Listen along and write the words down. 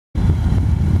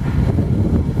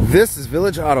This is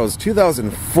Village Auto's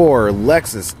 2004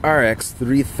 Lexus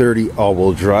RX330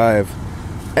 all-wheel drive.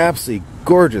 Absolutely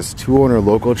gorgeous two-owner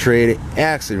local trade,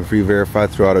 accident-free verified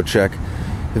through auto check.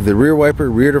 With the rear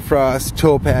wiper, rear defrost,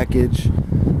 tow package,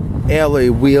 alloy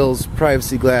wheels,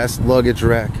 privacy glass, luggage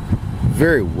rack.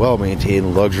 Very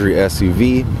well-maintained luxury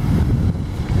SUV.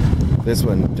 This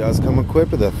one does come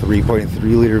equipped with a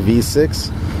 3.3-liter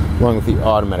V6 along with the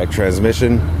automatic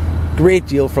transmission. Great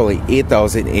deal for only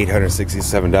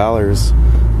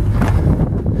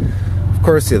 $8,867. Of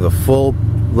course, you have the full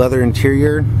leather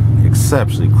interior,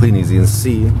 exceptionally clean, as you can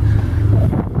see.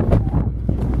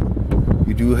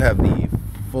 You do have the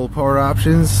full power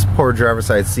options: power driver's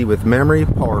side seat with memory,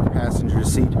 power passenger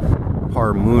seat,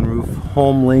 power moonroof,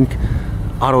 home link,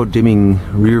 auto dimming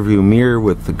rear view mirror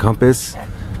with the compass,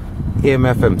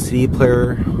 AM/FM CD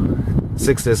player,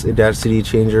 6S adaptive CD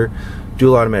changer,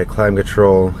 dual automatic climate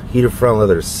control, heated front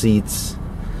leather seats,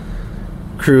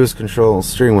 cruise control,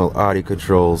 steering wheel audio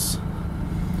controls.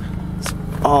 It's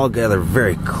altogether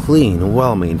very clean,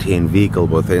 well-maintained vehicle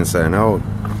both inside and out.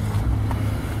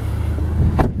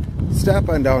 Stop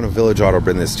on down to Village Auto,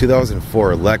 bring this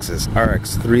 2004 Lexus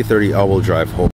RX330 all-wheel drive home.